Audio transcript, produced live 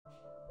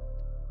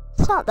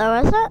It's not though,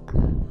 is it?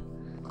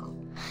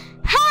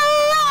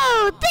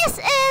 Hello, this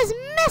is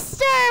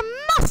Mr.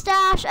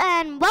 Mustache,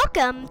 and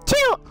welcome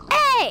to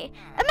a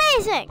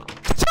amazing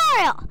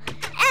tutorial.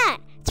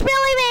 And it's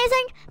really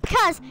amazing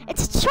because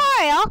it's a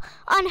tutorial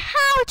on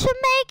how to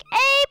make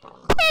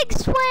a pig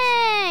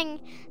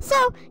swing.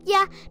 So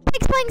yeah,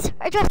 pig swings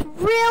are just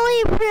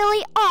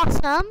really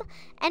awesome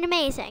and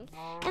amazing.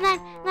 And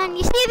then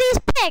you see these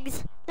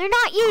pigs, they're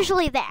not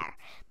usually there.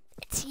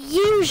 It's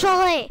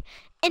usually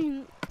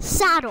in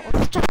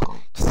saddles,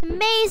 just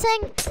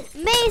amazing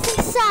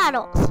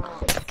saddles.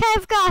 Okay,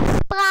 I've got to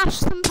splash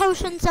some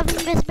potions of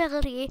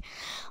invisibility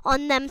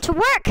on them to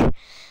work.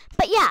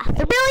 But yeah,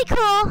 they're really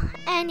cool,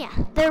 and yeah,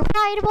 they're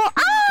rideable.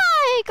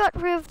 I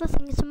got rid of the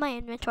things in my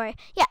inventory.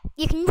 Yeah,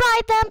 you can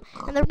ride them,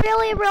 and they're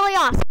really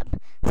awesome.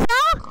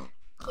 So,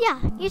 yeah,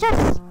 you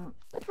just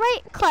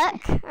right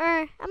click,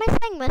 or am I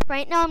saying this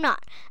right? No, I'm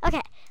not.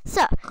 Okay,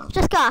 so,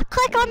 just gotta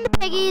click on the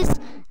piggies,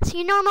 as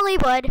you normally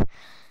would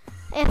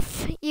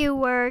if you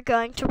were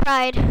going to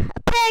ride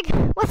a pig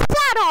with a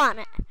saddle on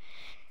it.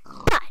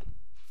 But,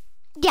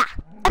 yeah,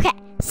 okay,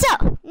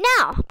 so,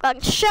 now, I'm going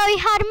to show you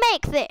how to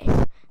make this.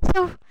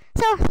 So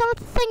some of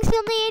the things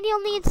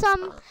you'll need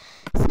some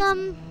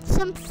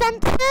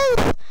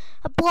fences,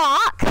 a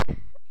block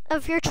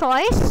of your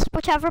choice,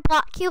 whichever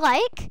block you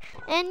like,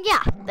 and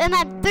yeah, and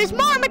then there's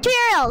more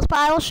materials, but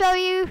I will show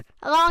you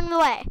along the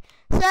way.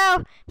 So,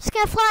 I'm just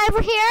gonna fly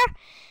over here,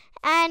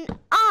 and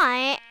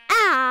I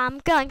am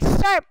going to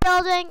start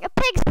building a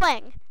pig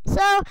swing.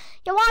 So,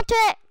 you want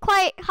it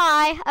quite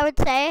high, I would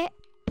say,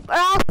 or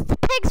else the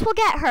pigs will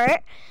get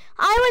hurt.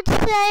 I would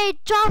say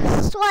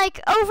just like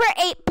over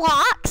 8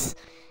 blocks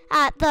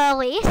at the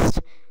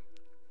least.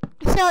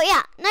 So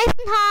yeah, nice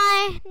and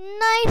high,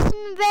 nice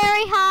and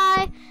very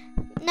high,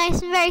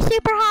 nice and very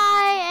super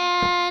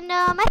high, and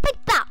I think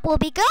that will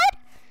be good.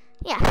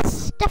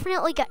 Yes,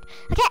 definitely good.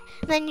 Okay,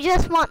 and then you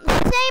just want the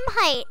same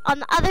height on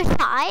the other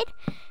side,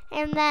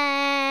 and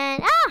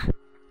then,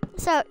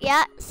 so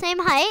yeah, same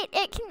height.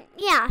 It can,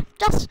 yeah,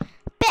 just a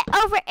bit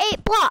over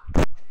 8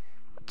 blocks,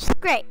 which is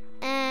great.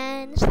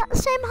 And is that the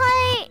same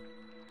height?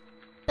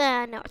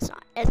 No, it's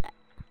not, is it?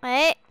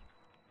 Wait.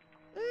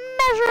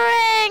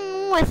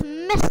 Measuring with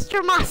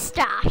Mr.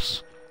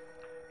 Mustache.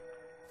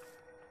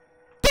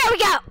 There we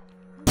go!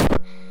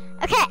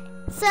 Okay,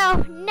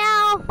 so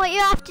now what you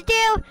have to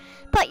do,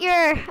 put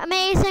your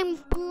amazing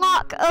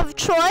block of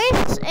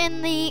choice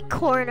in the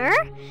corner,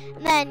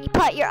 and then you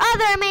put your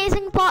other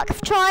amazing block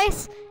of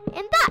choice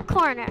in that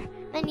corner.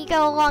 Then you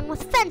go along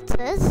with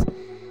fences,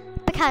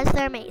 because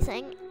they're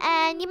amazing.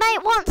 And you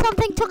might want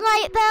something to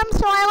light them,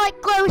 so I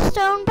like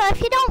glowstone, but if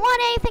you don't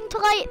want anything to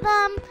light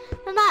them,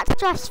 then that's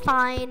just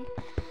fine.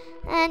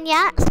 And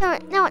yeah, so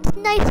now it's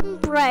nice and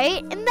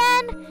bright, and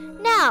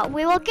then now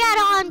we will get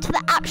on to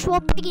the actual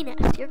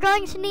pigginess. You're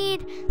going to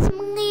need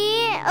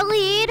a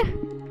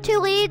lead, 2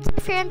 leads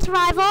if you're in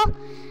survival.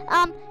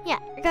 Yeah,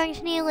 you're going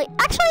to need a lead.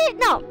 Actually,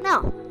 no.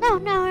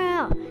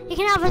 You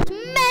can have as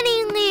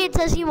many leads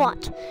as you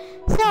want.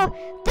 So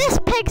this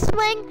pig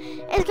swing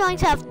is going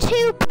to have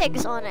 2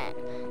 pigs on it,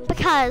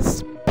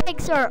 because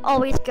pigs are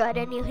always good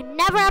and you can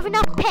never have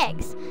enough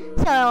pigs.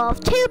 So you'll have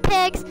 2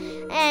 pigs,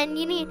 and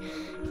you're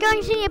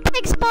going to need a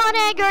pig spawn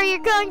egg, or you're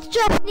going to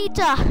just need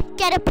to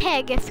get a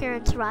pig if you're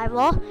in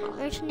survival. You're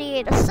going to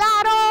need a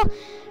saddle,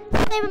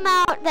 the same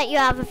amount that you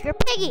have of your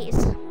piggies.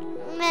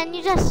 And then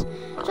you just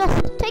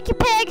take your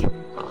pig,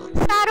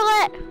 saddle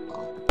it,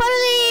 put a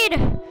lead,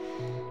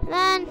 and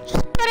then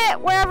just put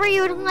it wherever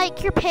you would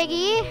like your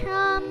piggy.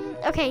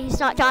 Okay, he's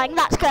not dying,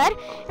 that's good.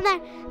 And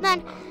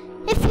then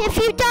if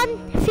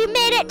you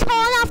made it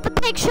tall enough, the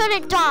pig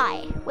shouldn't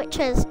die, which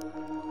is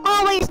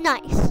always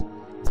nice.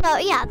 So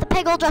yeah, the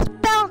pig will just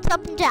bounce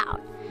up and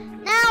down.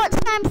 Now it's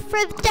time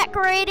for the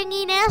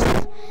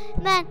decoratinginess.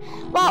 And then,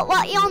 well,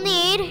 what you'll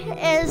need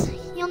is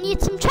you'll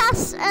need some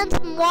chests and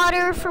some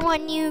water for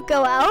when you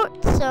go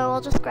out. So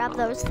I'll just grab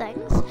those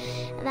things.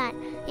 And then,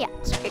 yeah,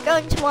 so you're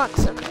going to want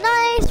some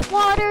nice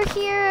water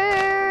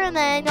here. And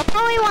then you'll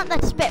probably want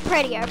this a bit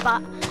prettier,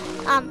 but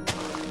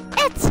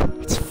it's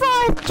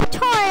for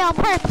tutorial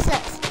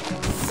purposes.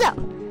 So,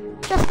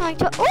 just going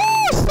to,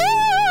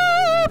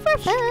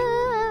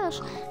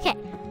 silverfish. Okay,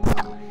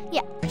 so,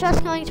 yeah,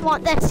 just going to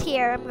want this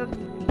here. I'm going to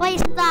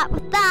place that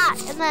with that,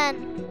 and then,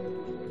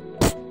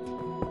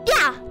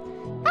 yeah,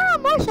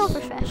 more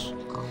silverfish.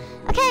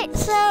 Okay,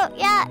 so,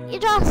 yeah, you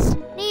just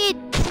need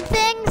some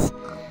things.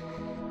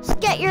 Just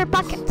get your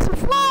buckets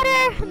of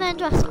water, and then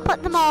just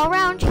put them all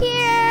around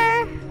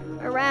here,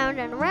 around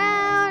and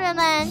around, and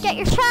then get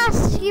your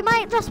chest. You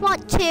might just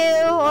want 2,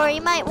 or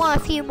you might want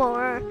a few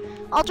more.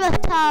 I'll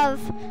just have,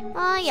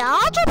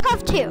 I'll just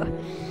have 2.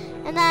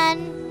 And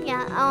then,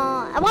 yeah,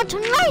 I want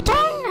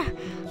lighting!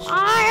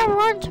 I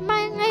want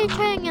my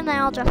lighting! And then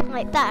I'll just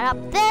light that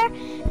up there.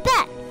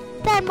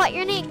 Then what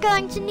you're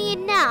going to need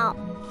now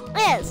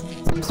is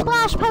some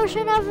splash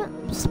potions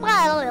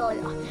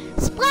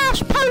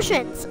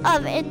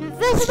of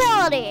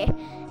invisibility.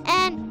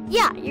 And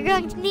yeah, you're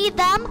going to need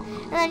them.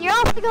 And then you're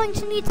also going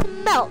to need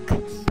some milk.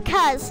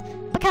 Because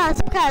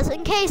because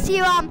in case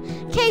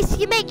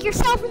you make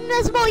yourself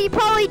invisible, you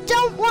probably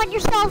don't want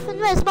yourself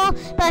invisible.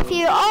 But if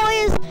you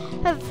always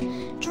have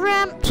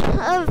dreamt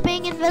of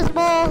being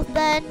invisible,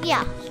 then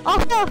yeah.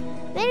 Also,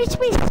 there needs to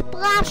be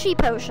splashy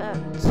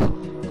potions,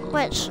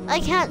 which I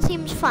can't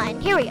seem to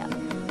find. Here we go.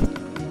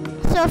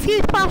 So a few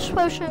splash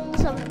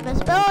potions of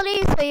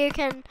invisibility, so you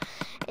can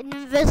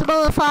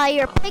invisibilify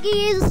your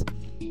piggies,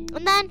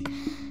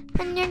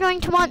 and you're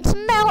going to want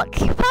some milk.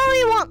 You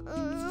probably want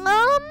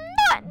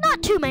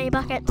not too many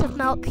buckets of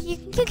milk. You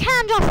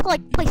can just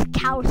like place a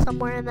cow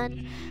somewhere and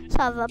then just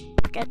have a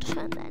bucket,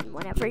 and then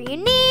whenever you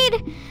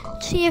need,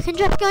 so you can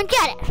just go and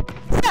get it.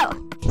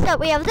 So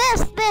we have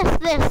this,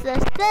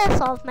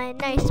 all of my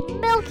nice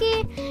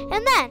milky,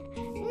 and then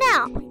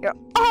now you're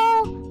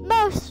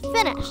almost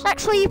finished.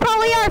 Actually, you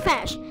probably are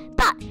finished,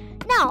 but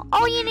now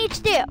all you need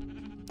to do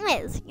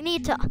is you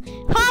need to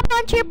hop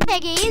onto your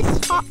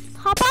piggies, hop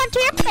onto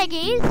your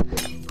piggies,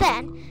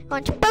 then go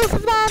into both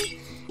of them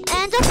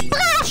and just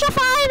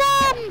splashify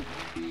them.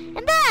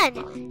 And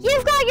then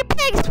you've got your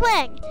pig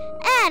swing,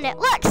 and it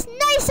looks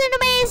nice and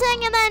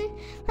amazing. And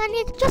then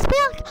you can just be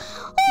like,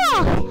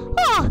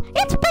 oh,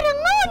 it's been a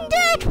long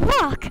day at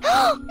work.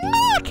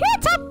 Look,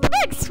 it's a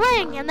pig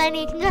swing. And then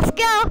you can just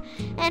go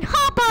and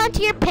hop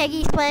onto your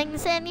piggy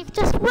swings, and you can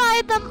just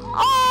ride them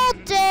all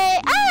day.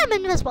 I'm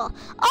invisible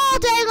all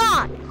day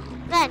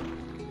long. Then,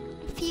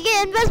 if you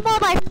get invisible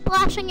by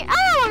splashing your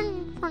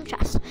wrong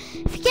chest.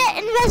 If you get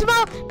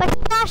invisible by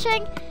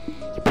splashing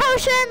your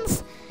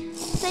potions,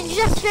 then you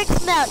just drink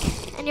some milk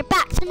and you're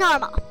back to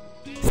normal.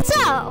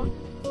 So, I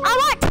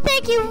want to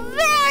thank you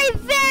very,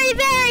 very,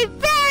 very,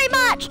 very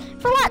much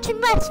for watching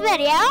this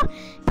video.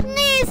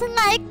 Please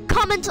like,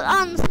 comment,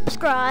 and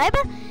subscribe.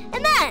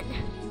 And then,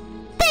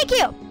 thank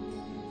you.